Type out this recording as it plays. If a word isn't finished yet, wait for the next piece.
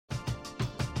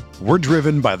We're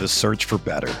driven by the search for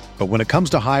better. But when it comes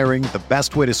to hiring, the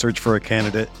best way to search for a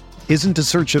candidate isn't to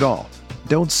search at all.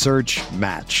 Don't search,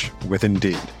 match with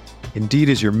Indeed. Indeed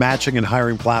is your matching and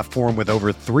hiring platform with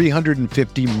over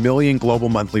 350 million global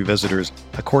monthly visitors,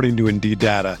 according to Indeed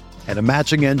data, and a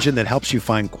matching engine that helps you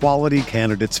find quality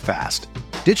candidates fast.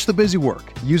 Ditch the busy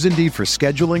work. Use Indeed for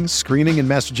scheduling, screening, and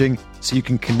messaging so you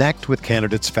can connect with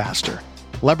candidates faster.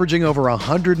 Leveraging over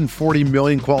 140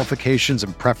 million qualifications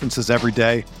and preferences every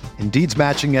day, Indeed's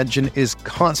matching engine is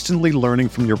constantly learning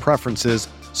from your preferences,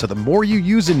 so the more you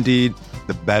use Indeed,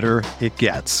 the better it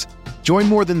gets. Join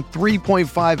more than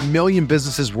 3.5 million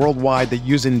businesses worldwide that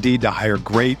use Indeed to hire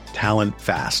great talent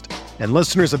fast. And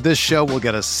listeners of this show will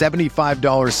get a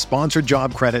 $75 sponsored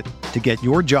job credit to get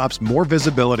your jobs more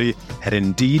visibility at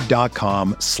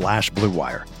Indeed.com/Blue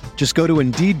Wire. Just go to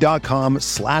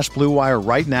Indeed.com/Blue Wire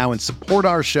right now and support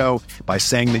our show by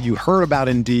saying that you heard about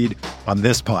Indeed on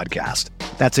this podcast.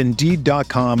 That's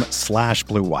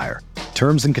Indeed.com/Blue Wire.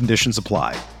 Terms and conditions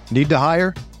apply. Need to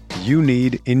hire? You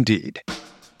need Indeed.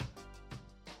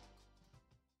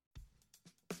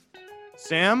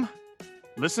 Sam,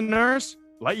 listeners,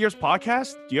 Light Years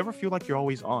Podcast, do you ever feel like you're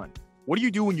always on? What do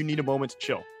you do when you need a moment to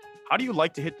chill? How do you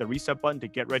like to hit the reset button to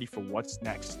get ready for what's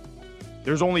next?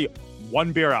 There's only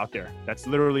one beer out there that's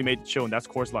literally made to chill, and that's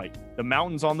Coors Light. The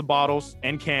mountains on the bottles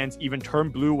and cans even turn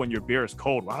blue when your beer is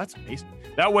cold. Wow, that's amazing.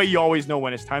 That way you always know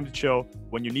when it's time to chill.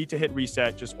 When you need to hit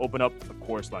reset, just open up a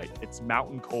Coors Light. It's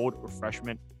mountain cold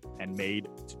refreshment and made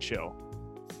to chill.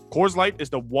 Coors Light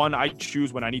is the one I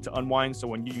choose when I need to unwind. So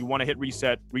when you want to hit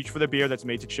reset, reach for the beer that's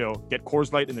made to chill. Get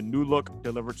Coors Light in the new look,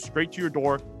 delivered straight to your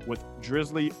door with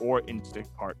Drizzly or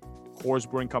Instacart. Coors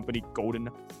Brewing Company, Golden,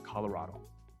 Colorado.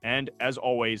 And as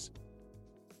always,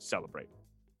 celebrate.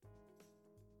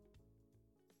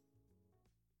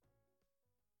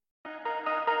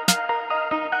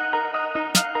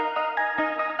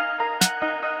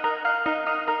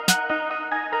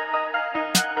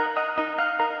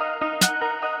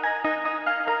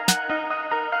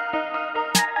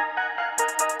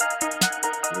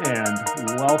 And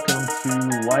welcome to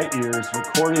Light Years,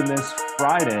 recording this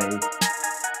Friday,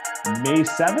 May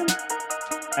 7th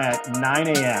at 9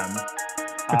 a.m.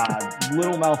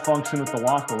 Little malfunction with the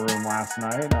locker room last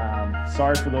night.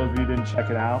 Sorry for those of you who didn't check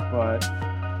it out, but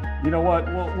you know what?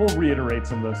 We'll reiterate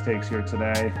some of those takes here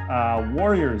today.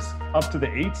 Warriors up to the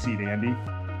 8th seed, Andy.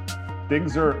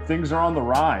 Things are on the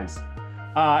rise.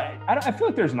 I feel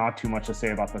like there's not too much to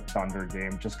say about the Thunder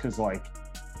game, just because like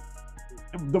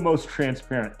the most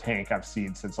transparent tank I've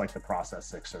seen since like the process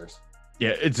Sixers.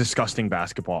 Yeah, it's disgusting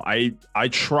basketball. I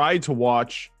try to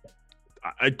watch.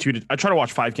 I try to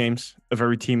watch 5 games of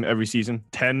every team every season,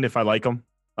 10 if I like them.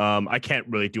 I can't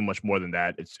really do much more than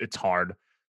that. It's hard.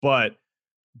 But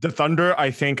the Thunder,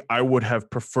 I think I would have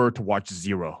preferred to watch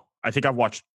 0. I think I've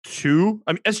watched 2.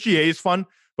 I mean, SGA is fun,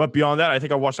 but beyond that, I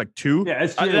think I watched like 2. Yeah,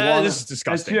 SGA won. This is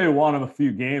disgusting. SGA won him a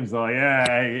few games though. You're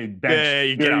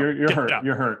hurt.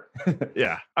 You're hurt.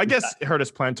 Yeah, I guess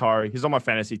Hurtis Plantari. He's on my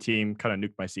fantasy team. Kind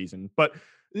of nuked my season, but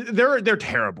they're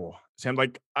terrible. Sam,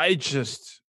 like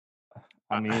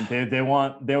I mean, they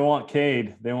want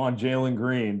Cade. They want Jalen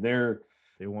Green. They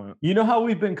want. You know how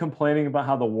we've been complaining about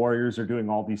how the Warriors are doing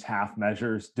all these half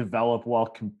measures, develop while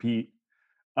compete,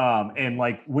 and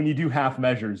like when you do half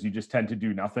measures, you just tend to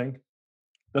do nothing.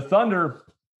 The Thunder,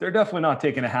 they're definitely not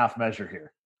taking a half measure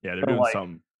here. Yeah, they're doing like,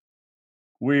 something.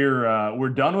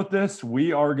 We're done with this.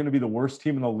 We are going to be the worst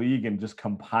team in the league and just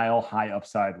compile high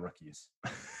upside rookies.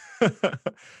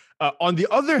 On the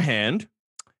other hand,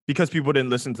 because people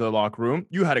didn't listen to the locker room,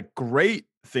 you had a great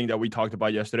thing that we talked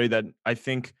about yesterday that I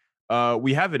think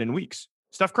we have it in weeks.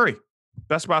 Steph Curry,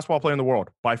 best basketball player in the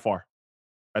world by far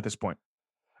at this point.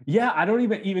 Yeah, I don't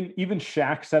even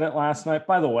Shaq said it last night.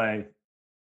 By the way,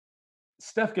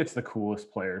 Steph gets the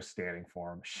coolest players standing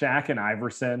for him. Shaq and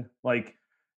Iverson, like,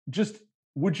 just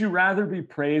would you rather be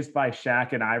praised by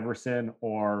Shaq and Iverson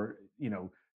or,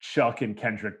 Chuck and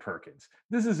Kendrick Perkins?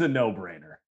 This is a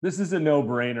no-brainer. This is a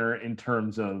no-brainer in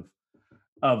terms of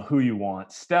who you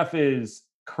want. Steph is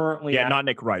currently not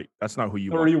Nick Wright. That's not who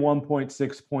you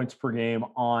 31.6 points per game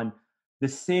on the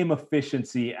same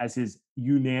efficiency as his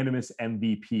unanimous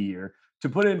MVP. Or to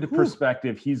put it into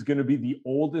perspective, he's going to be the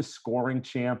oldest scoring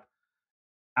champ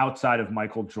outside of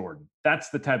Michael Jordan. That's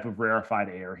the type of rarefied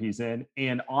air he's in.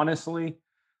 And honestly,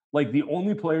 like the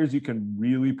only players you can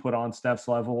really put on Steph's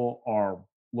level are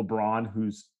LeBron,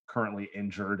 who's currently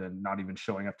injured and not even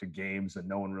showing up to games and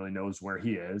no one really knows where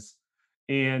he is.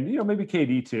 And, maybe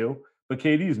KD too, but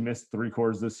KD's missed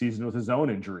 3/4 of the season with his own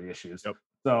injury issues. Yep.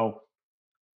 So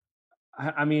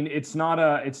I mean, it's not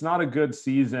a good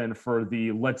season for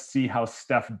the let's see how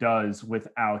Steph does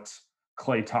without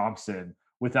Klay Thompson,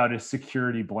 without his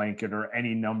security blanket or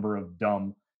any number of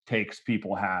dumb takes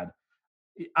people had.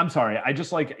 I'm sorry.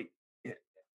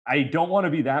 I don't want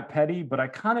to be that petty, but I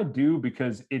kind of do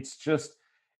because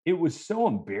it was so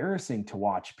embarrassing to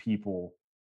watch people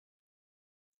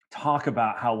talk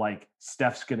about how like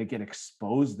Steph's going to get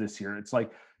exposed this year. It's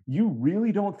like, you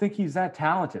really don't think he's that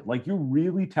talented? Like, you're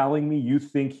really telling me you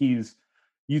think he's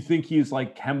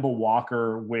like Kemba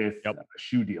Walker with a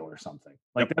shoe deal or something?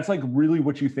 Like, that's like really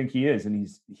what you think he is, and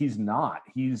he's not.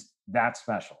 He's that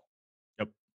special. Yep.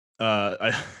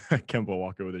 Kemba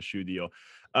Walker with a shoe deal.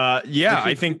 Yeah,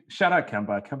 actually, I think shout out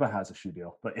Kemba. Kemba has a shoe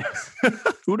deal, but yes.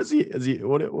 Who does he? Is he?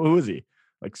 Who is he?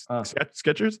 Like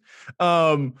Skechers?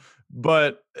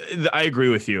 But I agree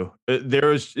with you. There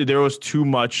was too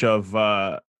much of.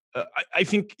 I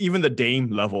think even the Dame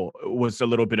level was a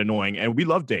little bit annoying, and we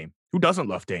love Dame. Who doesn't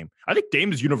love Dame? I think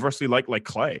Dame is universally like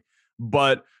Klay,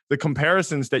 but the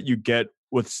comparisons that you get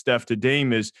with Steph to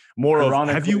Dame is more of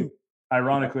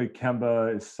Ironically,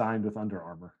 Kemba is signed with Under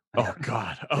Armour. Oh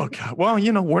God. Well,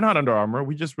 we're not Under Armour.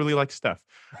 We just really like Steph.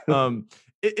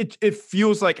 It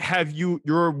feels like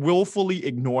you're willfully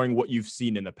ignoring what you've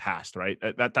seen in the past, right?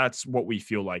 That's what we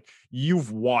feel like.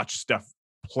 You've watched Steph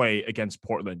play against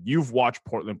Portland. You've watched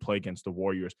Portland play against the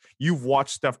Warriors. You've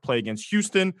watched Steph play against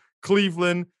Houston,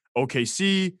 Cleveland,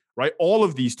 OKC, right? All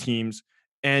of these teams.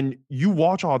 And you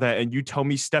watch all that and you tell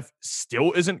me Steph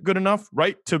still isn't good enough,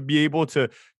 right? To be able to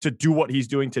do what he's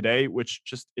doing today, which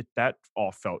that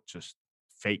all felt just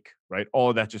fake, right? All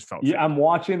of that just felt fake. I'm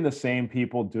watching the same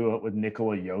people do it with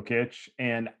Nikola Jokic.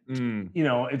 And,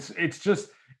 it's just,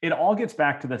 it all gets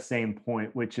back to the same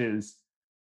point, which is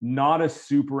not a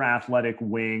super athletic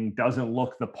wing, doesn't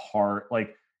look the part.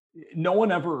 Like, no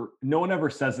one ever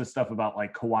says this stuff about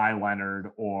like Kawhi Leonard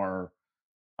or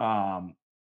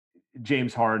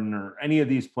James Harden or any of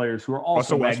these players who are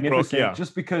also magnificent,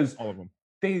 just because all of them.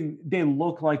 They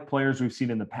look like players we've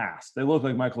seen in the past. They look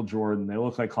like Michael Jordan. They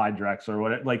look like Clyde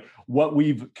Drexler, what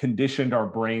we've conditioned our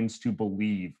brains to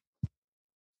believe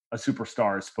a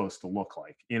superstar is supposed to look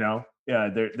like. Yeah,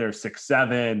 they're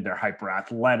 6'7", they're hyper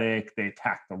athletic, they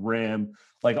attack the rim,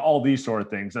 like all these sort of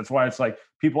things. That's why it's like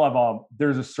people have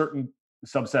there's a certain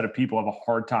subset of people have a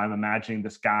hard time imagining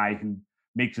this guy who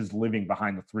makes his living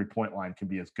behind the 3-point line can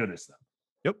be as good as them.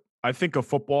 Yep. I think of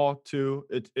football too.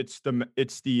 It's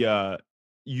the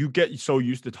you get so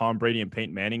used to Tom Brady and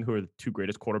Peyton Manning, who are the two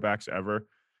greatest quarterbacks ever,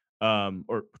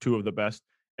 or two of the best.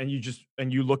 And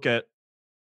you look at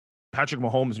Patrick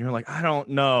Mahomes and you're like, I don't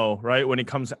know, right? When it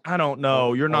comes, I don't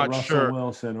know. You're not sure.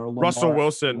 Russell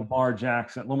Wilson, Lamar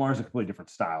Jackson. Lamar's a completely different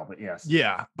style, but yes.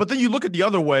 Yeah. But then you look at the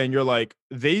other way and you're like,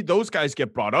 those guys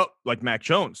get brought up like Mac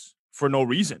Jones for no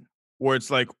reason. Where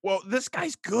it's like, well, this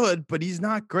guy's good, but he's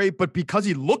not great. But because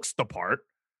he looks the part,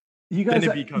 you guys,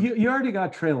 you already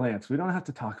got Trey Lance. We don't have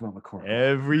to talk about McCoy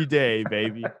every day,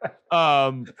 baby.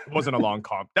 It wasn't a long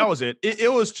comp. That was it. It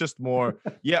was just more.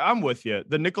 Yeah, I'm with you.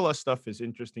 The Nikola stuff is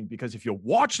interesting because if you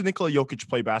watch Nikola Jokic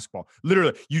play basketball,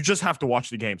 literally, you just have to watch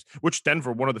the games. Which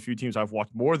Denver, one of the few teams I've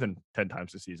watched more than 10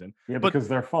 times this season. Yeah, because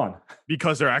they're fun.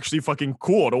 Because they're actually fucking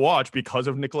cool to watch because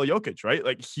of Nikola Jokic, right?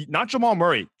 Like not Jamal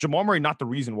Murray. Jamal Murray, not the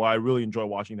reason why I really enjoy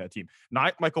watching that team.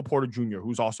 Not Michael Porter Jr.,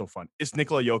 who's also fun. It's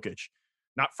Nikola Jokic.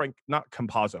 Not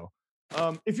Campazzo.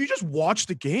 If you just watch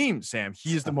the game, Sam,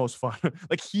 he is the most fun.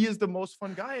 Like he is the most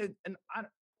fun guy, and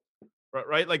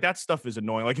right? Like that stuff is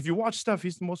annoying. Like if you watch Steph,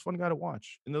 he's the most fun guy to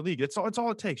watch in the league. It's all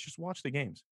it takes. Just watch the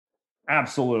games.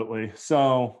 Absolutely.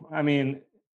 So, I mean,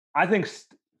 I think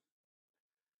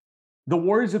the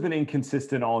Warriors have been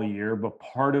inconsistent all year, but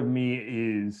part of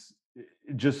me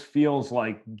just feels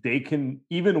like they can,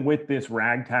 even with this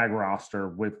ragtag roster,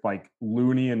 with like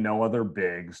Looney and no other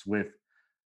bigs, with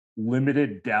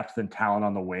limited depth and talent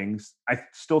on the wings, I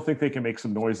still think they can make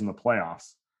some noise in the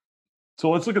playoffs.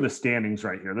 So let's look at the standings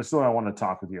right here. This is what I want to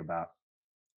talk with you about.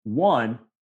 One,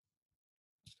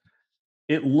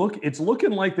 it's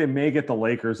looking like they may get the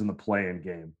Lakers in the play-in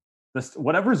game.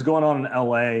 Whatever's going on in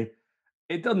LA,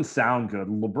 it doesn't sound good.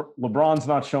 LeBron's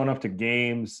not showing up to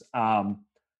games.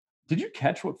 Did you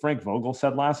catch what Frank Vogel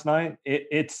said last night?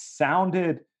 It's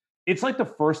like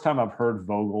the first time I've heard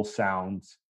Vogel sound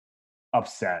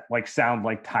upset, sound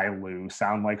like Ty Lue,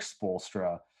 sound like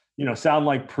Spoelstra, sound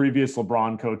like previous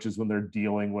LeBron coaches when they're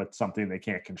dealing with something they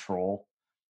can't control.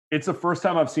 It's the first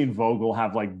time I've seen Vogel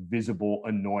have visible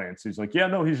annoyance. He's like, yeah,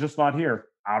 no, he's just not here.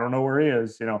 I don't know where he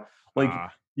is. Okay.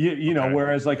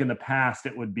 Whereas in the past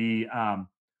it would be,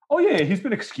 Oh yeah, he's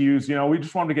been excused. We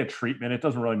just want him to get treatment. It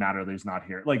doesn't really matter that he's not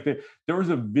here. Like there was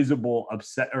a visible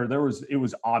upset, or it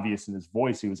was obvious in his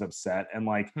voice he was upset, and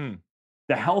like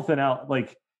the health and out,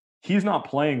 like he's not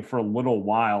playing for a little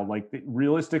while. Like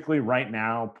realistically, right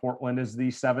now, Portland is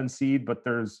the 7 seed, but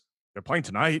they're playing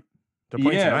tonight. They're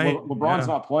playing tonight. LeBron's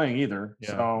not playing either,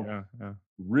 so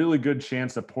really good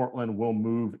chance that Portland will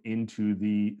move into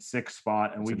the 6th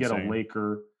spot, and we get a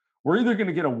Laker. We're either going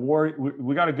to get a Warrior.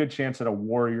 We got a good chance at a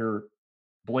Warrior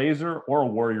Blazer or a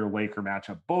Warrior Laker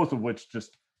matchup, both of which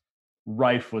just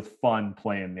rife with fun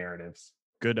playing narratives.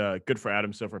 Good for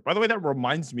Adam Silver. By the way, that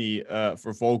reminds me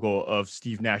for Vogel of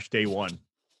Steve Nash day one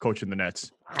coaching the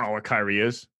Nets. I don't know where Kyrie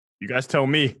is. You guys tell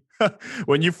me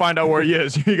when you find out where he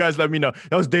is. You guys let me know.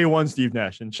 That was day one Steve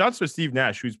Nash. And shouts to Steve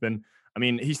Nash, who's been,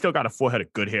 he's still got a full head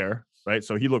of good hair, right?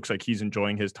 So he looks like he's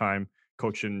enjoying his time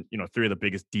coaching, 3 of the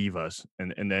biggest divas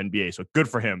in the NBA. So good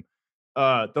for him.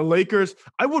 The Lakers,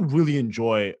 I would really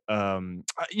enjoy,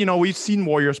 we've seen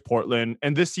Warriors Portland,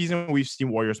 and this season we've seen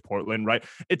Warriors Portland, right?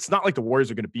 It's not like the Warriors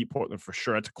are going to beat Portland for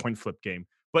sure. It's a coin flip game,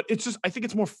 but it's just, I think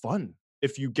it's more fun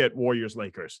if you get Warriors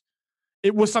Lakers.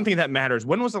 It was something that matters.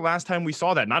 When was the last time we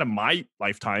saw that? Not in my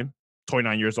lifetime,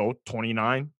 29 years old,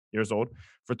 29 years old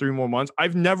for 3 more months.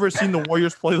 I've never seen the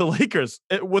Warriors play the Lakers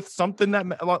with something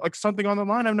like something on the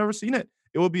line. I've never seen it.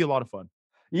 It would be a lot of fun.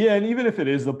 Yeah, and even if it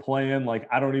is the play-in, like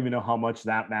I don't even know how much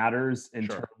that matters in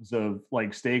terms of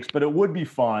like stakes, but it would be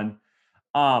fun.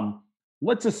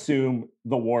 Let's assume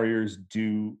the Warriors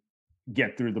do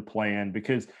get through the play-in,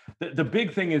 because the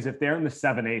big thing is if they're in the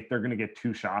 7-8, they're going to get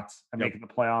 2 shots at making the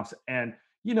playoffs. And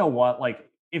you know what? Like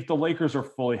if the Lakers are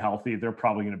fully healthy, they're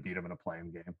probably going to beat them in a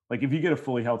play-in game. Like if you get a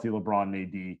fully healthy LeBron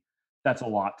and AD, that's a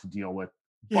lot to deal with.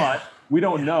 Yeah. But we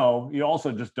don't know. You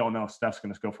also just don't know if Steph's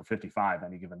going to go for 55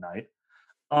 any given night.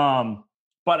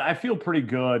 But I feel pretty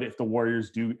good if the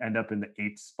Warriors do end up in the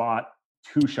 8th spot,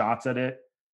 2 shots at it.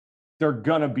 They're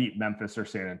going to beat Memphis or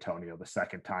San Antonio the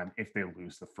second time if they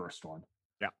lose the first one.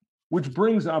 Yeah. Which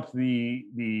brings up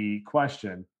the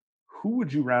question, who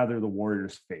would you rather the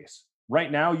Warriors face?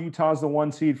 Right now, Utah's the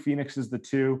 1 seed, Phoenix is the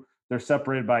 2. They're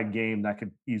separated by a game that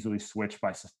could easily switch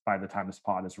by the time this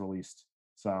pod is released.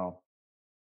 So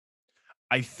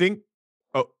I think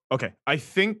I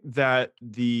think that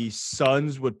the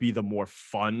Suns would be the more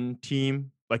fun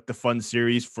team, like the fun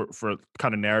series for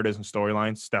kind of narratives and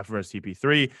storylines. Steph versus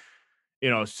CP3.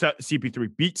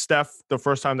 CP3 beat Steph the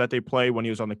first time that they played when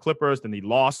he was on the Clippers. Then he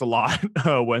lost a lot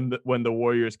when the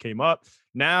Warriors came up.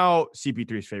 Now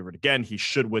CP3 is favored again. He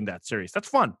should win that series. That's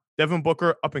fun. Devin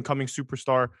Booker, up and coming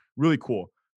superstar, really cool.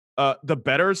 The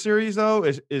better series though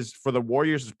is for the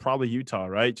Warriors is probably Utah,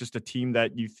 right? Just a team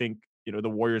that you think the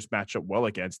Warriors match up well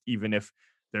against, even if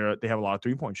they have a lot of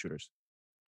 3-point shooters.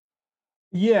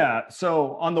 Yeah.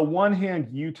 So on the one hand,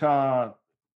 Utah,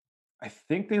 I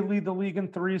think they lead the league in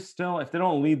threes still. If they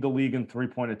don't lead the league in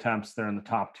 3-point attempts, they're in the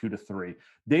top 2 to 3.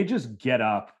 They just get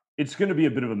up. It's going to be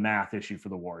a bit of a math issue for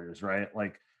the Warriors, right?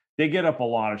 Like they get up a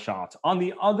lot of shots. On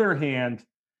the other hand,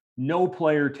 no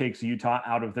player takes Utah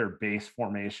out of their base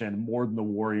formation more than the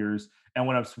Warriors. And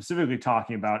what I'm specifically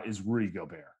talking about is Rudy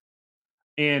Gobert.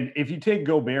 And if you take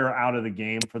Gobert out of the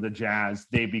game for the Jazz,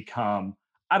 they become,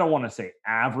 I don't want to say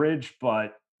average,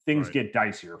 but things get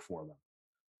dicier for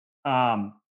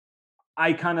them.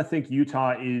 I kind of think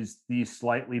Utah is the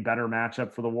slightly better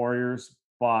matchup for the Warriors,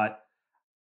 but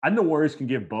I think the Warriors can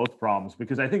give both problems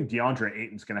because I think DeAndre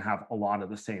Ayton's going to have a lot of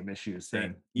the same issues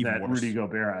that Rudy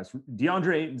Gobert has.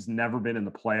 DeAndre Ayton's never been in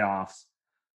the playoffs.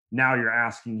 Now you're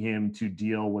asking him to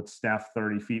deal with Steph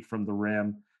 30 feet from the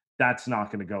rim. That's not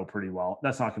going to go pretty well.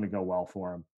 That's not going to go well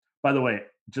for him. By the way,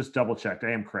 just double checked. I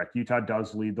am correct. Utah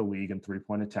does lead the league in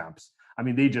 3-point attempts. I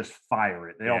mean, they just fire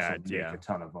it. They also make a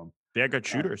ton of them. They have good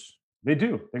shooters. They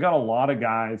do. They got a lot of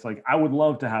guys. Like I would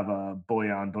love to have a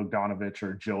Bojan Bogdanovic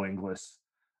or Joe Ingles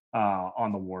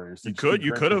on the Warriors. You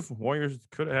could have. Warriors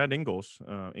could have had Ingles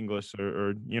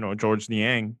or George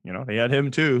Niang. They had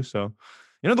him too. So,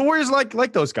 the Warriors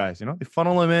like those guys. They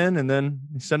funnel them in and then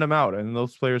they send them out, and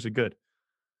those players are good.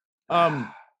 But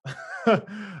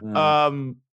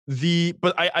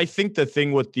I think the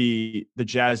thing with the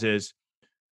Jazz is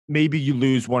maybe you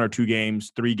lose 1 or 2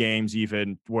 games, 3 games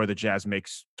even, where the Jazz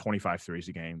makes 25 threes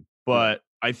a game. But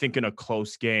I think in a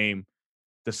close game,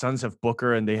 the Suns have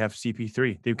Booker and they have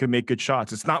CP3. They can make good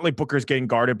shots. It's not like Booker's getting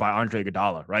guarded by Andre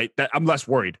Iguodala, right? I'm less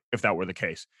worried if that were the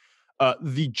case.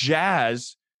 The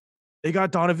Jazz, they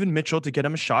got Donovan Mitchell to get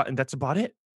him a shot, and that's about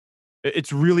it.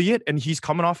 It's really it, and he's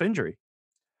coming off injury.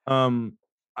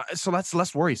 So that's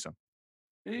less worrisome.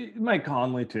 Mike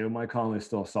Conley too. Mike Conley's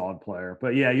still a solid player,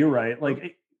 but yeah, you're right.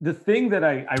 Like the thing that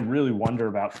I really wonder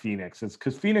about Phoenix is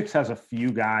because Phoenix has a few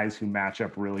guys who match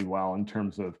up really well in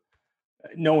terms of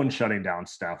no one shutting down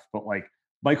Steph, but like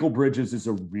Michael Bridges is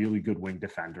a really good wing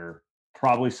defender,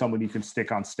 probably someone you can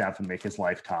stick on Steph and make his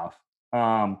life tough.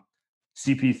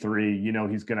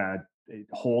 CP3, he's gonna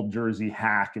hold jersey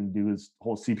hack and do his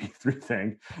whole CP3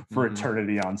 thing for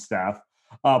eternity on Steph.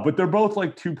 But they're both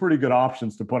like two pretty good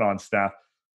options to put on Steph.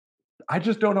 I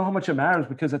just don't know how much it matters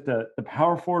because at the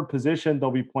power forward position, they'll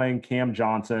be playing Cam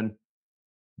Johnson,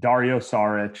 Dario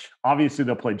Saric. Obviously,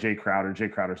 they'll play Jay Crowder. Jay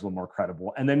Crowder's a little more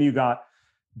credible. And then you got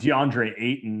DeAndre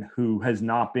Ayton, who has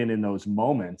not been in those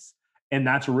moments. And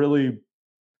that's really,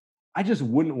 I just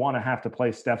wouldn't want to have to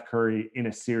play Steph Curry in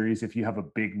a series if you have a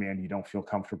big man you don't feel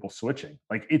comfortable switching.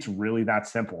 Like, it's really that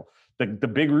simple. The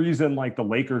big reason, like, the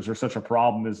Lakers are such a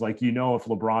problem is, like, if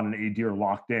LeBron and AD are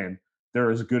locked in, they're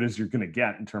as good as you're going to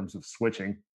get in terms of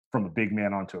switching from a big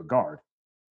man onto a guard.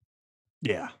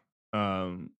 Yeah.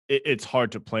 It's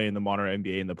hard to play in the modern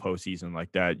NBA in the postseason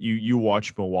like that. You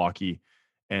watch Milwaukee,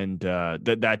 and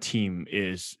that team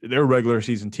they're a regular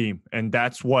season team, and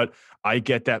that's what I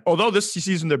get. That although this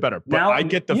season they're better, but I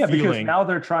get the feeling because now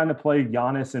they're trying to play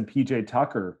Giannis and PJ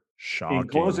Tucker in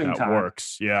closing that time.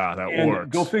 Works, yeah, that and works.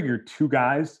 Go figure, two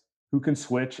guys who can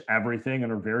switch everything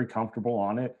and are very comfortable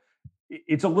on it.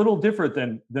 It's a little different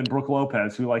than Brook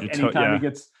Lopez, who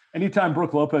anytime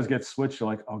Brook Lopez gets switched, you're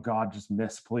like, oh God, just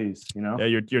miss, please. Yeah,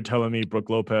 you're telling me Brook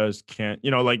Lopez can't,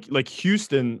 like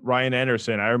Houston, Ryan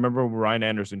Anderson. I remember Ryan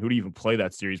Anderson, who didn't even play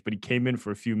that series, but he came in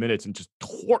for a few minutes and just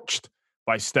torched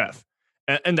by Steph.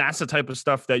 And that's the type of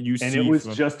stuff that you see. And it was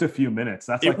just a few minutes.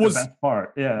 That's the best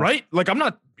part. Yeah. Right? Like,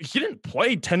 he didn't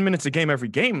play 10 minutes a game every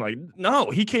game. Like,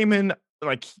 no, he came in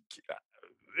like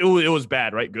it was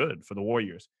bad, right? Good for the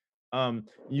Warriors.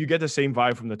 You get the same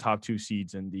vibe from the top two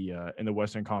seeds in the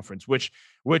Western Conference,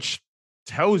 which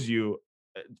tells you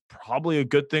probably a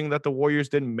good thing that the Warriors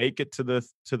didn't make it to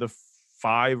the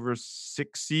 5 or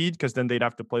 6 seed, because then they'd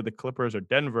have to play the Clippers or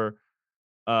Denver,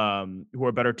 who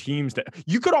are better teams. That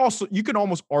you could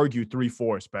almost argue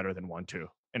 3-4 is better than 1-2,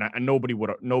 and nobody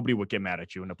would get mad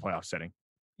at you in a playoff setting.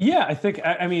 Yeah, I think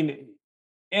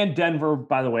and Denver,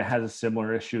 by the way, has a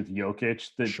similar issue with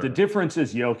Jokic. The difference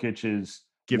is Jokic is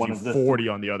give one you of the 40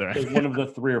 on the other end. One of the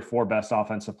 3 or 4 best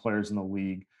offensive players in the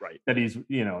league. Right. That he's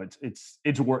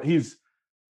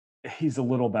he's a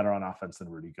little better on offense than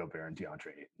Rudy Gobert and DeAndre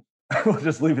Ayton. We'll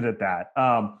just leave it at that.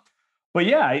 But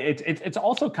yeah, it's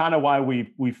also kind of why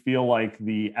we feel like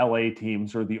the LA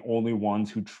teams are the only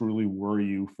ones who truly worry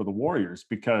you for the Warriors,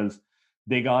 because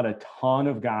they got a ton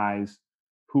of guys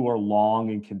who are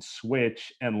long and can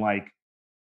switch, and like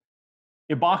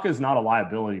Ibaka is not a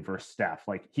liability versus Steph.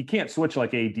 Like, he can't switch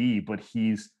like AD, but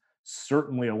he's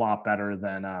certainly a lot better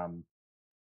than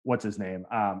what's his name?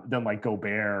 Than like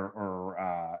Gobert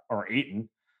or Ayton.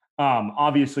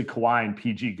 Obviously Kawhi and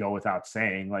PG go without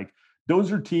saying. Like,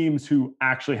 those are teams who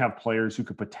actually have players who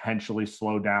could potentially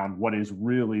slow down what is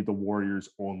really the Warriors'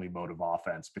 only mode of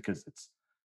offense, because it's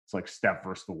like Steph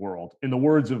versus the world. In the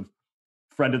words of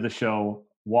friend of the show,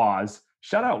 Waz,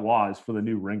 shout out Waz for the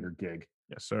new Ringer gig.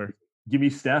 Yes, sir. Give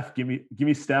me Steph, give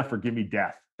me Steph, or give me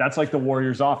death. That's like the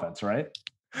Warriors' offense, right?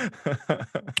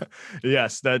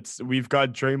 Yes, we've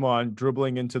got Draymond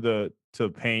dribbling into the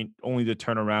paint only to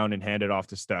turn around and hand it off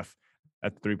to Steph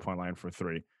at the 3-point line for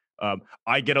 3. I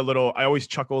always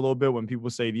chuckle a little bit when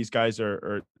people say these guys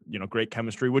are great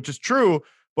chemistry, which is true.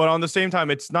 But on the same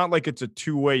time, it's not like it's a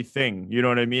two-way thing. You know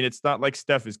what I mean? It's not like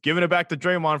Steph is giving it back to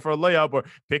Draymond for a layup or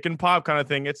pick and pop kind of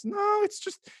thing. It's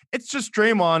just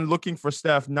Draymond looking for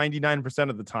Steph 99%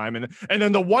 of the time. And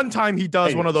then the one time he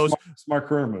does one of those smart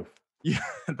career move. Yeah,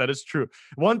 that is true.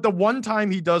 The one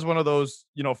time he does one of those,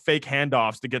 fake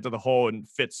handoffs to get to the hole and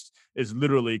Fitz is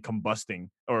literally combusted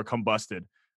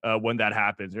when that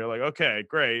happens. You're like, okay,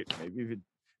 great. Maybe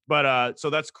But so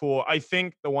that's cool. I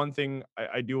think the one thing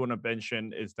I do want to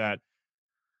mention is that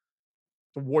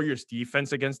the Warriors'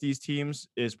 defense against these teams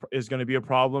is going to be a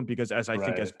problem, because I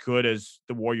think as good as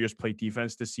the Warriors play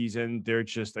defense this season, they're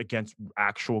just against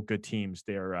actual good teams.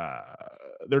 They're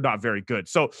not very good.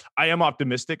 So I am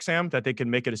optimistic, Sam, that they can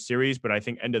make it a series, but I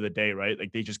think end of the day, right?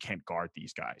 Like, they just can't guard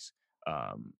these guys.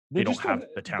 They don't have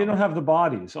the talent. They don't have the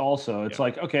bodies. Also, it's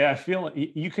like, okay, I feel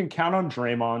you can count on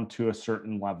Draymond to a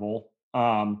certain level.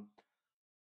 JTA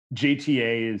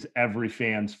is every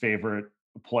fan's favorite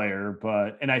player,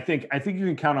 and I think you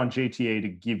can count on JTA to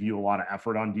give you a lot of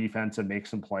effort on defense and make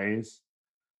some plays.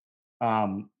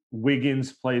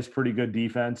 Wiggins plays pretty good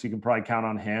defense. You can probably count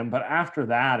on him, but after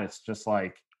that, it's just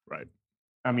like, right.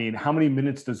 I mean, how many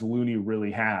minutes does Looney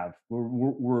really have?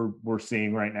 We're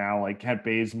seeing right now, like, Kent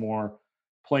Bazemore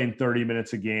playing 30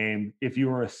 minutes a game. If you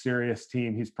were a serious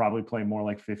team, he's probably playing more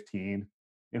like 15,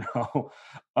 you know.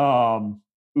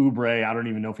 Oubre, I don't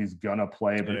even know if he's gonna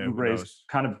play, but Oubre is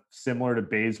kind of similar to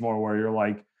Bazemore, where you're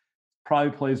like,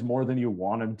 probably plays more than you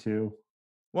want him to.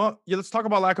 Well, yeah, let's talk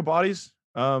about lack of bodies.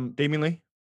 Damion Lee.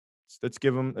 Let's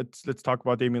talk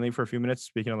about Damion Lee for a few minutes.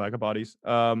 Speaking of lack of bodies.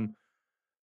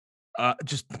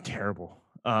 Just terrible.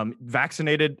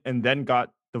 Vaccinated and then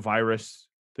got the virus,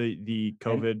 the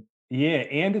COVID.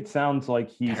 And it sounds like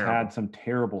he's had some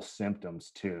terrible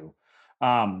symptoms too.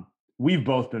 We've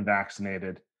both been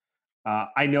vaccinated.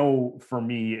 I know for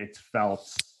me, it's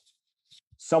felt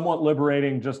somewhat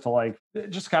liberating just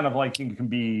kind of like you can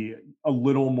be a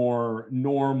little more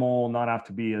normal, not have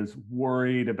to be as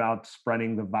worried about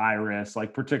spreading the virus,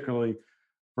 like particularly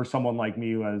for someone like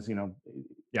me who has,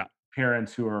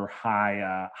 parents who are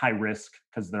high risk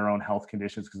because of their own health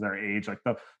conditions, because their age. Like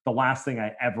the last thing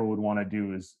I ever would want to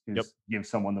do is give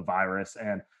someone the virus.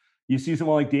 And you see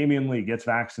someone like Damion Lee gets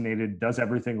vaccinated, does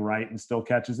everything right, and still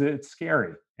catches it. It's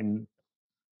scary. And,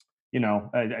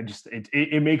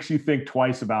 it makes you think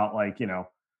twice about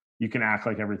you can act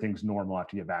like everything's normal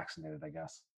after you get vaccinated, I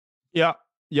guess. Yeah.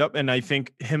 Yep. And I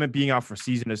think him being out for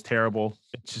season is terrible.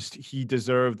 It's just, he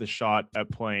deserved the shot at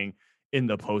playing in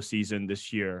the postseason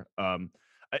this year.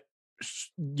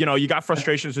 You got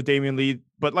frustrations with Damion Lee,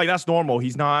 but that's normal.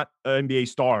 He's not an NBA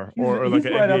star or like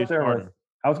an NBA starter.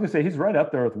 I was going to say he's right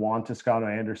up there with Juan Toscano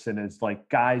Anderson as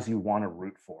guys you want to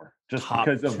root for, just top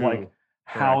because of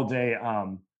how they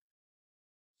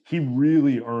he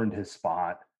really earned his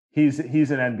spot. He's an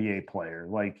NBA player.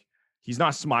 He's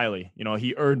not Smiley,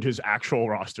 he earned his actual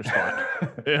roster spot.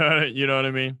 You know what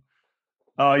I mean?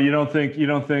 Oh, you don't think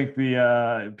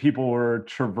the people were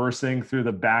traversing through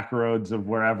the back roads of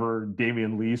wherever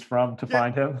Damion Lee's from to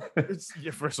find him?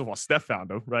 First of all, Steph found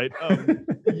him, right?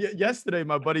 Yesterday,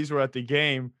 my buddies were at the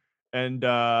game, and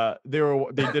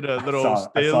they did a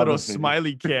little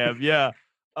smiley cam, yeah.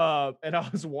 And I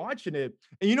was watching it,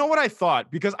 and you know what I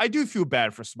thought? Because I do feel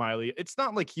bad for Smiley. It's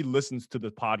not like he listens to the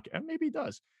podcast, maybe he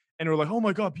does. And we're like, oh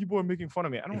my God, people are making fun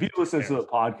of me. If he listens to the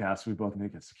podcast, we both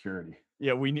make it security.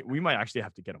 Yeah, we might actually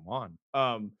have to get him on.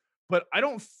 But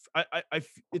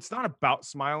it's not about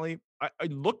Smiley. I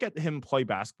look at him play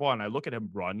basketball and I look at him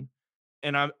run,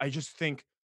 and I just think,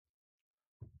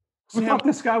 who thought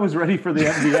this guy was ready for the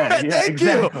NBA? Yeah,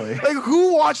 exactly.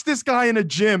 Who watched this guy in a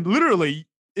gym, literally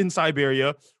in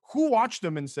Siberia? Who watched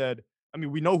him and said, I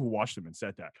mean, we know who watched him and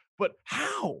said that, but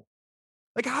how?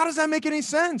 How does that make any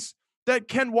sense? That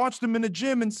Ken watched him in the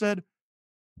gym and said,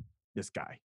 this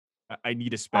guy, I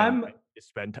need to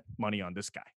spend money on this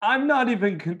guy. I'm not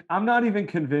even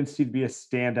convinced he'd be a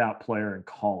standout player in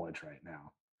college right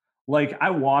now.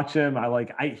 I watch him.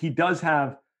 He does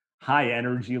have high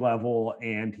energy level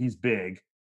and he's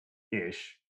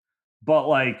big-ish, but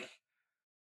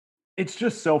it's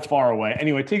just so far away.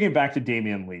 Anyway, taking it back to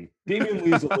Damion Lee. Damion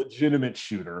Lee is a legitimate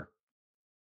shooter.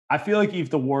 I feel like if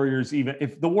the Warriors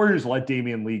let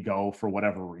Damion Lee go for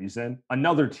whatever reason,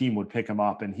 another team would pick him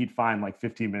up and he'd find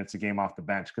 15 minutes a game off the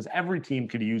bench, because every team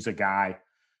could use a guy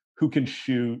who can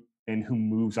shoot and who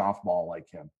moves off ball like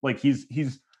him.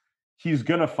 He's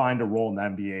going to find a role in the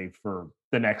NBA for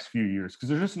the next few years, because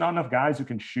there's just not enough guys who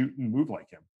can shoot and move like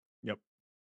him. Yep.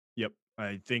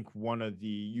 I think one of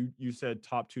the you said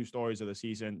top two stories of the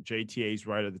season. JTA's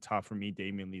right at the top for me.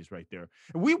 Damion Lee's right there.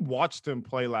 And we watched him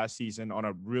play last season on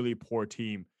a really poor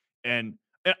team, and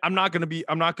I'm not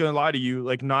gonna lie to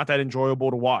you, not that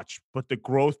enjoyable to watch. But the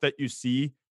growth that you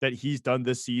see that he's done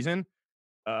this season,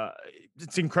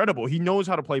 it's incredible. He knows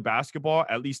how to play basketball,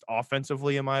 at least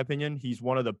offensively, in my opinion. He's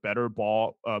one of the better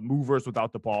ball movers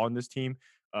without the ball in this team.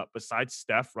 Besides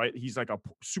Steph, right? He's like a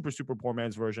super, super poor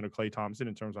man's version of Klay Thompson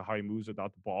in terms of how he moves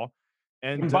without the ball.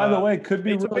 And by the way, could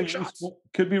be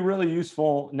really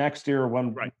useful next year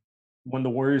when the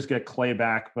Warriors get Klay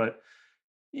back. But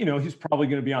he's probably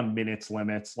going to be on minutes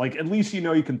limits. At least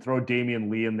you can throw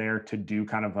Damion Lee in there to do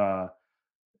kind of a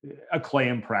Klay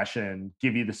impression,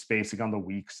 give you the spacing on the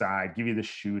weak side, give you the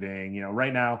shooting.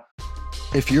 Right now.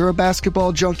 If you're a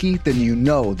basketball junkie, then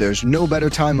there's no better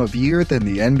time of year than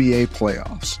the NBA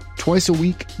playoffs. Twice a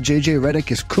week, JJ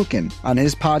Redick is cooking on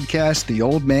his podcast, The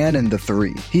Old Man and the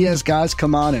Three. He has guys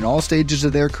come on in all stages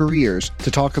of their careers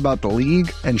to talk about the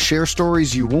league and share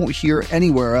stories you won't hear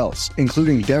anywhere else,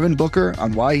 including Devin Booker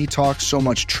on why he talks so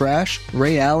much trash,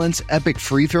 Ray Allen's epic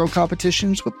free throw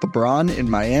competitions with LeBron in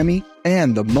Miami,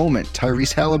 and the moment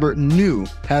Tyrese Halliburton knew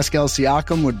Pascal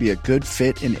Siakam would be a good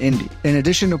fit in Indy. In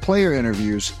addition to player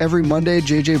interviews, every Monday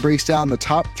JJ breaks down the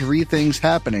top 3 things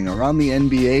happening around the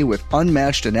NBA with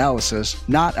unmatched analysis,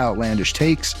 not outlandish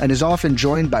takes, and is often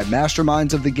joined by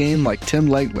masterminds of the game like Tim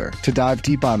Legler to dive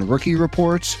deep on rookie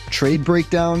reports, trade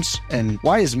breakdowns, and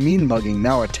why is mean mugging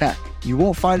now a tech? You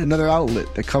won't find another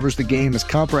outlet that covers the game as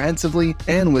comprehensively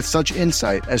and with such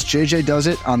insight as JJ does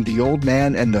it on The Old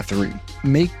Man and the Three.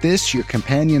 Make this your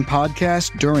companion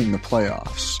podcast during the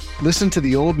playoffs. Listen to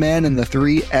The Old Man and the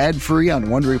Three ad-free on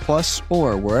Wondery Plus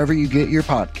or wherever you get your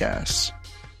podcasts.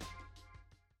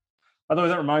 By the way,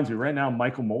 that reminds me, right now,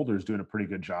 Michael Mulder's doing a pretty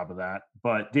good job of that,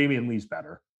 but Damion Lee's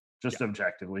better, just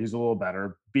objectively. He's a little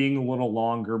better. Being a little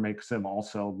longer makes him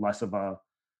also less of a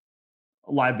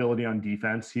liability on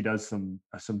defense. He does some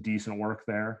decent work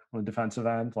there on the defensive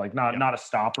end, like not a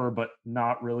stopper, but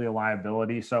not really a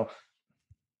liability. So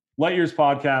Light Years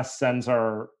Podcast sends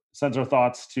our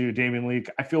thoughts to Damion Lee.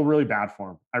 I feel really bad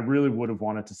for him. I really would have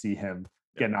wanted to see him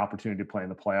get an opportunity to play in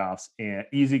the playoffs, and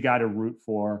easy guy to root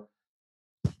for.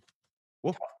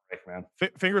 Well, break, man.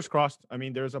 Fingers crossed. I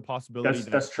mean, there's a possibility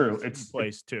that's true. It's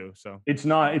place too. So it's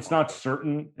not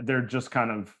certain. They're just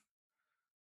kind of,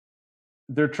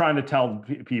 they're trying to tell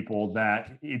people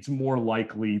that it's more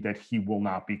likely that he will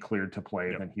not be cleared to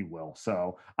play than he will.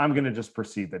 So I'm going to just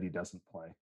perceive that he doesn't play.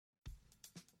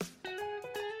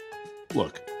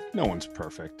 Look, no one's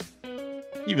perfect.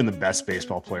 Even the best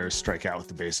baseball players strike out with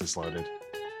the bases loaded.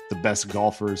 The best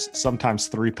golfers sometimes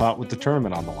 3-putt with the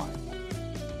tournament on the line.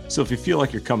 So if you feel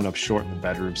like you're coming up short in the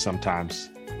bedroom sometimes,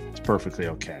 it's perfectly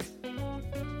okay.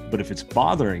 But if it's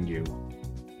bothering you,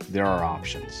 there are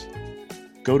options.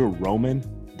 Go to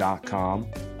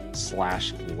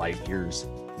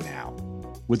roman.com/lightyears now.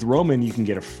 With Roman, you can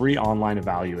get a free online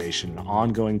evaluation and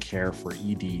ongoing care for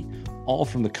ED, all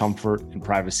from the comfort and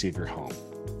privacy of your home.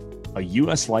 A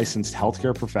U.S. licensed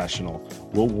healthcare professional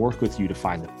will work with you to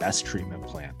find the best treatment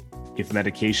plan. If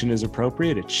medication is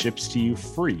appropriate, it ships to you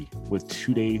free with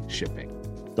 2-day shipping.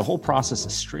 The whole process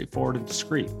is straightforward and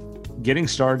discreet. Getting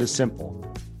started is simple.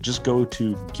 Just go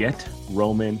to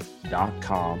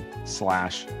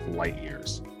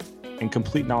getroman.com/lightyears and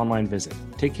complete an online visit.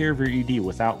 Take care of your ED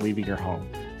without leaving your home.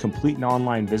 Complete an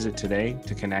online visit today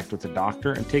to connect with a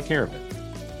doctor and take care of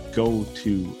it. Go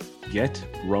to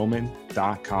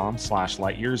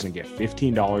getroman.com/lightyears and get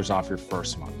 $15 off your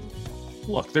first month.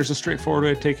 Look, there's a straightforward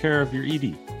way to take care of your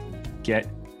ED.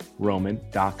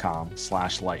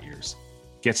 Getroman.com/lightyears.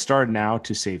 Get started now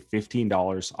to save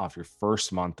 $15 off your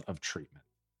first month of treatment.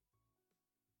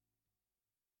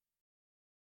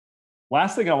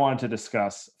 Last thing I wanted to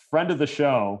discuss, friend of the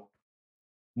show,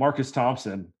 Marcus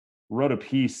Thompson, wrote a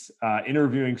piece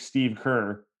interviewing Steve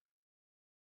Kerr.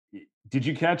 Did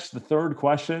you catch the third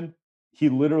question? He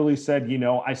literally said,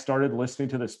 I started listening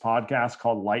to this podcast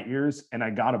called Light Years, and I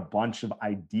got a bunch of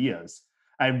ideas.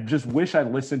 I just wish I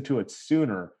listened to it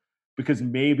sooner because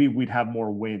maybe we'd have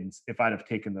more wins if I'd have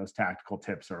taken those tactical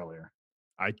tips earlier.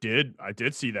 I did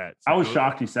see that. I was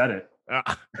shocked he said it.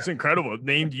 It's incredible.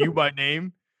 Named you by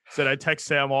name. Said I text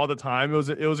Sam all the time.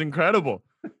 It was incredible.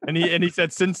 And he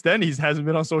said since then he hasn't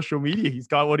been on social media. He's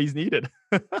got what he's needed.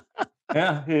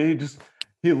 Yeah, he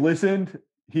listened.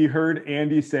 He heard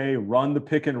Andy say, "Run the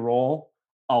pick and roll."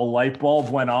 A light bulb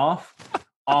went off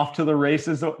to the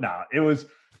races. No, it was.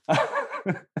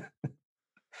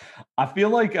 I feel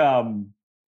like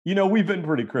we've been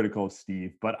pretty critical of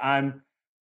Steve, but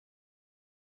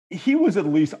he was at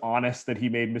least honest that he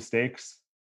made mistakes,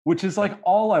 which is like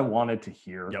all I wanted to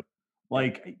hear. Yep.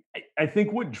 Like, I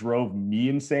think what drove me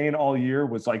insane all year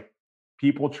was like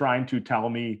people trying to tell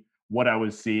me what I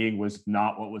was seeing was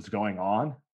not what was going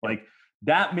on. Like,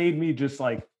 that made me just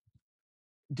like,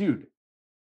 dude,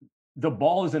 the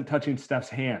ball isn't touching Steph's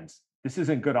hands. This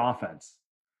isn't good offense.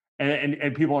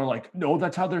 And people are like, no,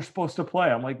 that's how they're supposed to play.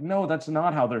 I'm like, no, that's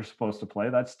not how they're supposed to play.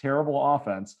 That's terrible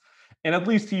offense. And at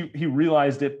least he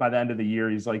realized it by the end of the year.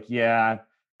 He's like, yeah,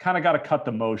 kind of got to cut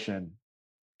the motion.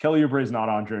 Kelly Oubre is not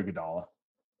Andre Iguodala.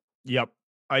 Yep.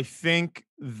 I think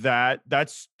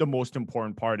that's the most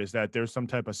important part, is that there's some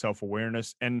type of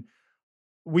self-awareness, and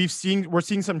we're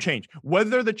seeing some change,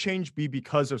 whether the change be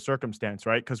because of circumstance,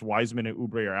 right? Because Wiseman and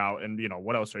Oubre are out, and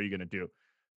what else are you going to do?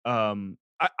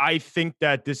 I think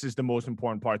that this is the most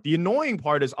important part. The annoying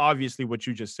part is obviously what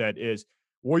you just said, is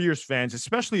Warriors fans,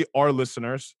 especially our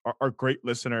listeners, our great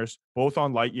listeners, both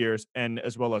on Light Years and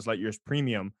as well as Light Years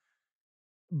Premium,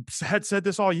 had said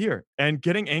this all year and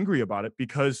getting angry about it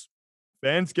because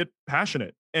fans get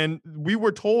passionate. And we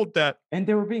were told that. And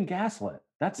they were being gaslit.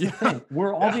 That's the thing.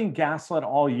 We're all being gaslit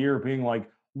all year, being like,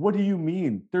 what do you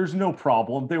mean? There's no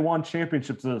problem. They won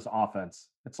championships with this offense.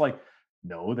 It's like,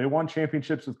 no, they won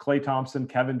championships with Klay Thompson,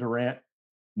 Kevin Durant,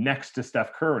 next to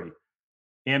Steph Curry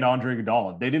and Andre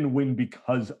Iguodala. They didn't win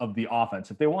because of the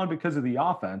offense. If they won because of the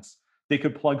offense, they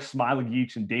could plug Smiley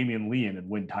Geach and Damion Lee in and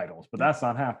win titles, but that's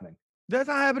not happening. That's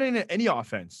not happening in any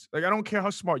offense. Like, I don't care how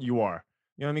smart you are.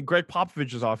 You know what I mean? Greg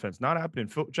Popovich's offense, not happening.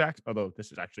 Phil Jackson, although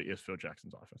this is Phil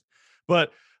Jackson's offense.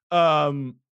 But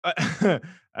I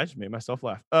just made myself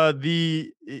laugh.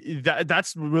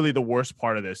 That's really the worst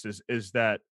part of this is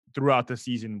that throughout the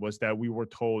season was that we were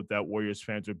told that Warriors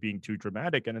fans were being too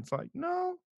dramatic. And it's like,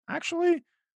 no, actually,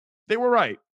 they were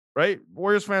right?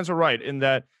 Warriors fans are right in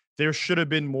that there should have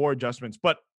been more adjustments,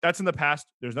 but that's in the past.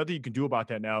 There's nothing you can do about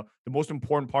that now. The most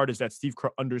important part is that Steve Kerr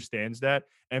understands that,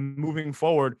 and moving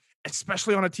forward,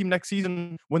 especially on a team next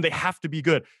season when they have to be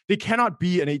good, they cannot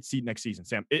be an 8 seed next season,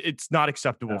 Sam. It's not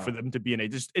acceptable for them to be an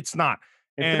 8. It's not.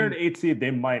 If they're an 8 seed,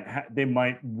 they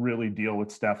might really deal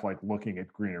with Steph like looking at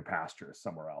greener pastures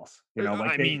somewhere else. You know,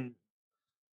 like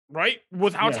right?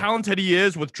 With how talented he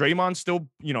is, with Draymond still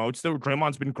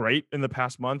Draymond's been great in the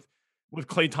past month. With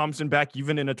Klay Thompson back,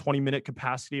 even in a 20-minute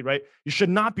capacity, right? You should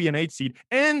not be an 8 seed.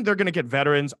 And they're going to get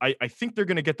veterans. I think they're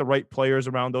going to get the right players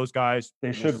around those guys.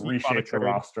 They should reshape the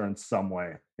roster in some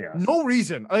way. Yeah. No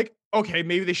reason. Like, okay,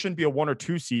 maybe they shouldn't be a 1 or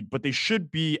 2 seed, but they should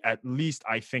be at least,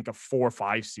 I think, a 4 or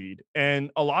 5 seed.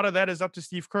 And a lot of that is up to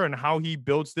Steve Kerr and how he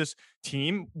builds this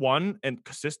team, 1, and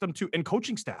system 2, and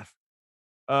coaching staff.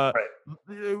 Right.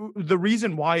 The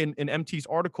reason why in MT's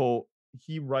article,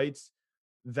 he writes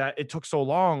that it took so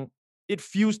long, it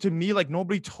feels to me like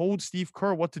nobody told Steve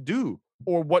Kerr what to do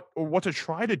or what to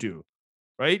try to do,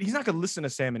 right? He's not going to listen to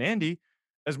Sam and Andy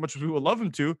as much as we would love him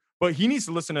to, but he needs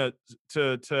to listen to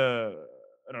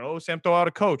I don't know, Sam, throw out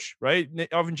a coach, right?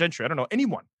 Alvin Gentry, I don't know,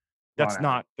 anyone that's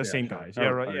not the same guys. Yeah,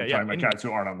 right. Yeah, talking about guys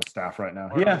who aren't on the staff right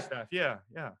now. Yeah.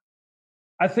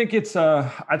 I think it's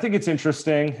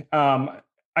interesting.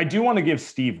 I do want to give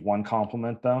Steve one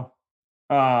compliment though.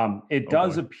 It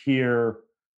does appear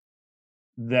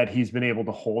that he's been able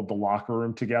to hold the locker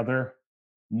room together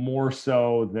more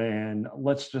so than,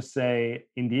 let's just say,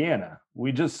 Indiana.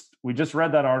 We just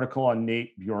read that article on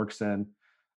Nate Bjorkson,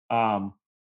 kind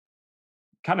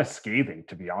of scathing,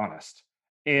 to be honest.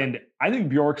 And I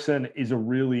think Bjorkson is a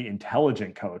really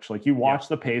intelligent coach. Like, you watch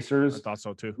the Pacers, I thought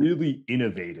so too. Really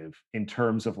innovative in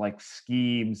terms of like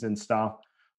schemes and stuff.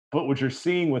 But what you're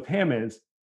seeing with him is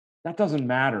that doesn't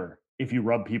matter if you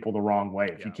rub people the wrong way,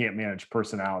 if you can't manage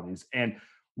personalities. And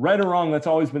right or wrong, that's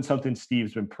always been something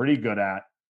Steve's been pretty good at.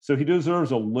 So he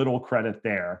deserves a little credit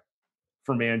there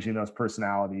for managing those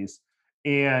personalities.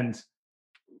 And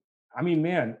I mean,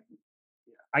 man,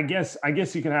 I guess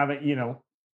you can have it,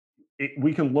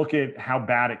 we can look at how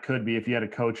bad it could be if you had a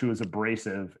coach who was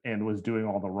abrasive and was doing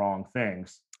all the wrong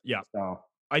things. Yeah. So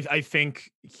I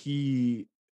think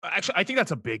I think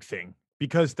that's a big thing,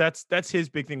 because that's his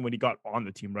big thing when he got on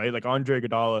the team, right? Like, Andre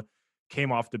Iguodala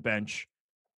came off the bench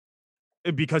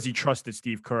because he trusted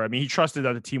Steve Kerr. I mean, he trusted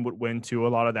that the team would win too. A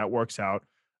lot of that works out.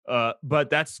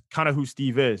 But that's kind of who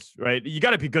Steve is, right? You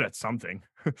got to be good at something.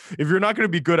 If you're not going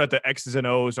to be good at the X's and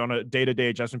O's on a day-to-day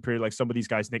adjustment period, like some of these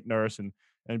guys, Nick Nurse and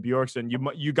Bjorkson,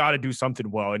 you got to do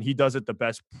something well. And he does it the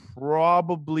best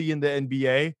probably in the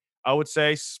NBA, I would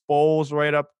say. Spoel's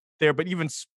right up there. But even,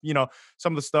 some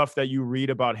of the stuff that you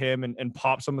read about him and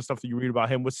Pop, some of the stuff that you read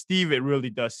about him, with Steve, it really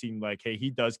does seem like, hey,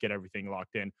 he does get everything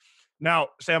locked in. Now,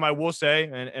 Sam, I will say,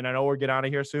 and I know we're getting out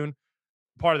of here soon,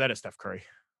 part of that is Steph Curry.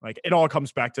 Like, it all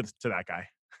comes back to that guy.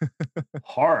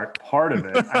 Part of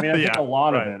it. I mean, I think a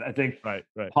lot of it. I think right.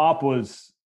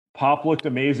 Pop looked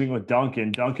amazing with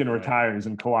Duncan. Duncan retires,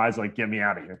 and Kawhi's like, get me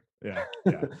out of here. Yeah.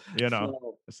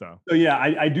 So yeah,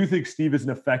 I do think Steve is an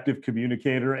effective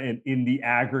communicator, and in the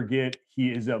aggregate, he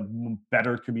is a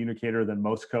better communicator than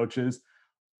most coaches.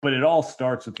 But it all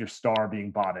starts with your star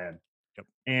being bought in. Yep.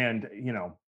 And,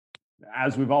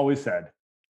 as we've always said,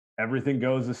 everything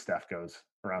goes as Steph goes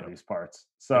around these parts.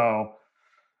 So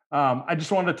I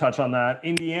just wanted to touch on that.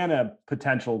 Indiana,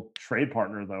 potential trade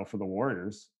partner, though, for the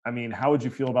Warriors. I mean, how would you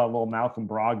feel about a little Malcolm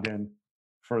Brogdon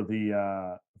for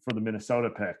the Minnesota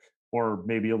pick, or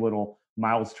maybe a little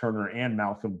Miles Turner and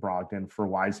Malcolm Brogdon for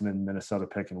Wiseman, Minnesota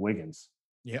pick, and Wiggins?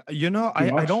 Yeah,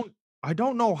 I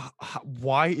don't know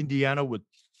why Indiana would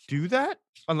do that,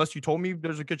 unless you told me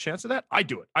there's a good chance of that. I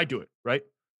do it, right?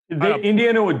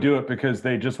 Indiana would do it because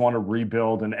they just want to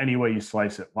rebuild, and any way you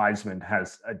slice it, Wiseman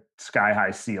has a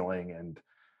sky-high ceiling, and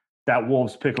that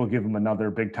Wolves pick will give them another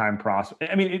big-time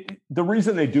prospect. I mean, the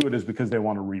reason they do it is because they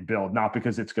want to rebuild, not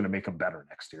because it's going to make them better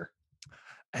next year.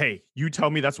 Hey, you tell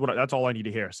me that's all I need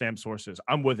to hear. Sam sources.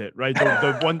 I'm with it, right?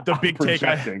 The big take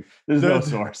there's no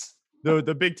source.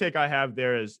 The big take I have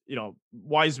there is,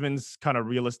 Wiseman's kind of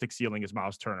realistic ceiling is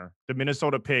Miles Turner. The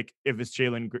Minnesota pick, if it's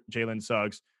Jalen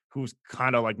Suggs, who's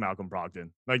kind of like Malcolm Brogdon.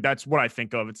 Like, that's what I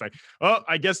think of. It's like, oh,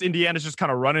 I guess Indiana's just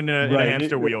kind of running in a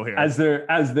hamster wheel here. As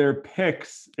their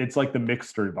picks, it's like the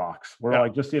mystery box. We're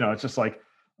like, just, it's just like,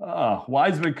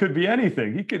 Wiseman could be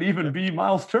anything. He could even be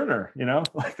Miles Turner,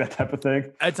 like that type of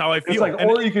thing. That's how I feel. It's like,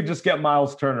 or you could just get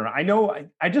Miles Turner.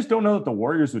 I just don't know that the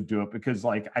Warriors would do it because,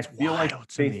 like, I feel like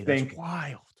they think that's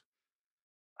wild.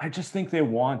 I just think they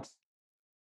want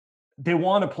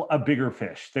a bigger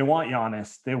fish. They want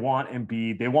Giannis. They want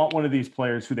Embiid. They want one of these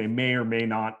players who they may or may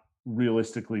not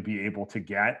realistically be able to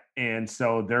get. And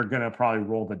so they're going to probably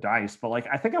roll the dice. But, like,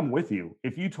 I think I'm with you.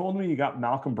 If you told me you got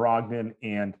Malcolm Brogdon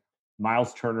and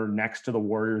Miles Turner next to the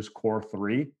Warriors core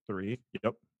three.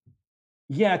 Yep.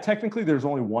 Yeah, technically there's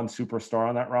only one superstar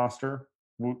on that roster,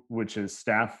 which is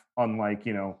Steph, unlike,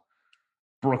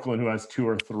 Brooklyn, who has 2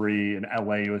 or 3, and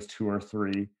LA, who has 2 or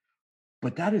 3.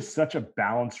 But that is such a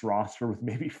balanced roster with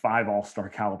maybe 5 all-star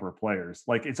caliber players.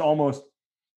 Like, it's almost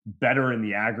better in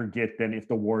the aggregate than if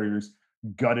the Warriors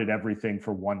gutted everything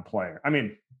for one player. I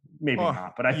mean, maybe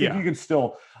not, but I think you could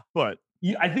still. But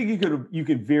I think you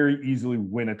could very easily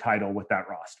win a title with that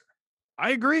roster.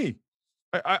 I agree.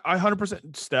 I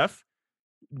 100%. Steph,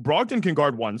 Brogdon can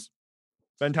guard ones.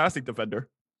 Fantastic defender.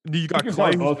 You got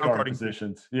Clay, both guard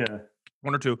positions. Yeah.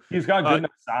 1 or 2. He's got good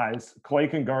enough size. Clay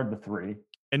can guard the 3.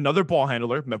 Another ball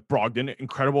handler, Brogdon,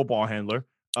 incredible ball handler.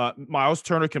 Miles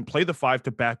Turner can play the 5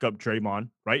 to back up Draymond.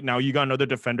 Right now, you got another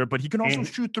defender, but he can also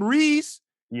shoot threes.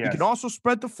 Yes. He can also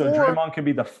spread the 4. So Draymond can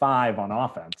be the 5 on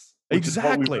offense.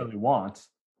 Exactly. Is what we really want.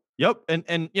 Yep. And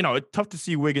it's tough to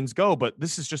see Wiggins go, but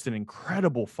this is just an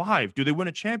incredible 5. Do they win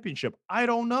a championship? I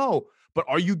don't know. But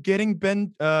are you getting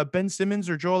Ben Simmons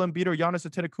or Joel Embiid or Giannis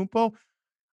Antetokounmpo?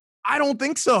 I don't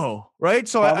think so. Right.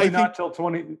 So I think not till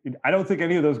 20. I don't think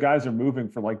any of those guys are moving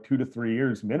for like 2 to 3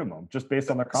 years minimum, just based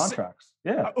on their contracts.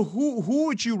 Yeah. Who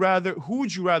would you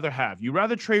rather have? You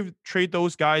rather trade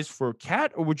those guys for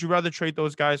Cat, or would you rather trade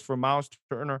those guys for Miles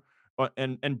Turner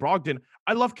and Brogdon?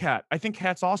 I love Cat. I think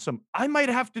Cat's awesome. I might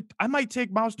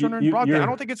take Miles Turner and Brogdon. I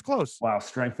don't think it's close. Wow.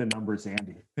 Strength in numbers,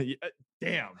 Andy.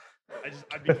 Damn.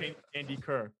 I became Andy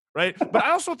Kerr. Right. But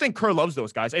I also think Kerr loves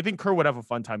those guys. I think Kerr would have a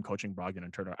fun time coaching Brogdon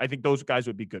and Turner. I think those guys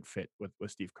would be good fit with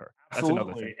Steve Kerr. That's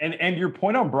Absolutely. Another thing. And your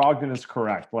point on Brogdon is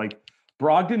correct. Like,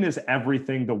 Brogdon is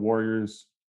everything the Warriors'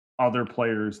 other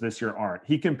players this year aren't.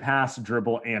 He can pass,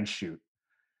 dribble, and shoot.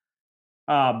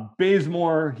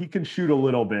 Bazemore, he can shoot a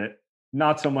little bit,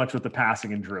 not so much with the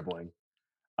passing and dribbling.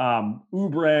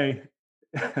 Oubre,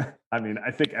 I mean,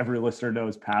 I think every listener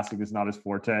knows passing is not his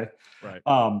forte. Right.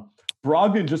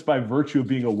 Brogdon, just by virtue of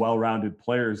being a well-rounded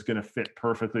player, is going to fit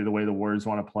perfectly the way the Warriors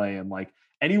want to play. And, like,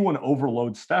 anyone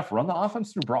overload Steph, run the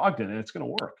offense through Brogdon, and it's going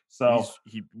to work. So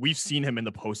we've seen him in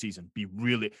the postseason be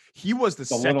he was the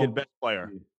second best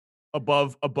player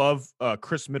above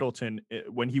Chris Middleton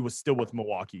when he was still with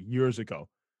Milwaukee years ago.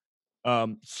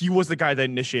 He was the guy that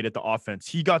initiated the offense.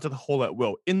 He got to the hole at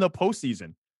will in the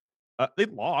postseason. They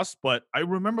lost, but I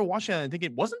remember watching that and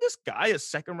thinking, wasn't this guy a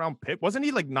 2nd-round pick? Wasn't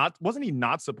he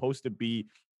not supposed to be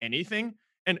anything?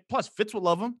 And plus, Fitz would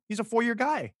love him. He's a 4-year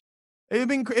guy. It'd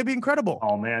be incredible.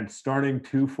 Oh man, starting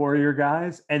 2 4-year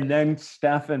guys, and then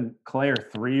Steph and Clay are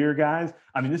 3-year guys.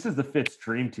 I mean, this is the Fitz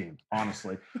dream team,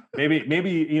 honestly.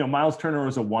 maybe Miles Turner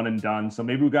was a one and done, so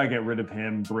maybe we gotta get rid of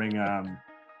him. Bring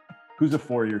who's a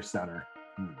 4-year center?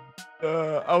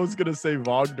 I was gonna say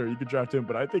Wagner. You could draft him,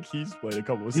 but I think he's played a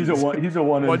couple of seasons. He's a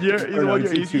one year.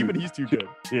 He's too good.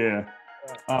 Yeah.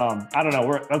 I don't know.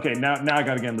 Now I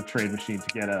got to get in the trade machine to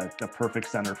get a perfect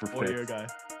center for Fitz. 4-year guy.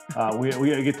 We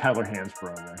got to get Tyler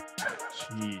Hansbrough in there.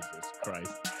 Jesus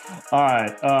Christ. All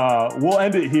right. We'll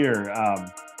end it here.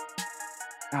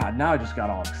 Now I just got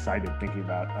all excited thinking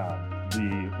about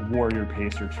the Warrior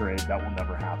Pacer trade that will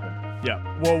never happen.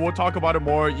 Yeah, well, we'll talk about it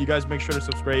more. You guys make sure to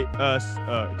subscribe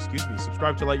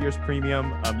to Light Years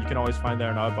Premium. You can always find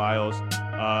that in our bios.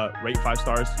 Rate 5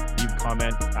 stars, leave a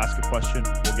comment, ask a question.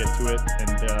 We'll get to it, and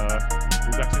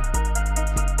we'll be back soon.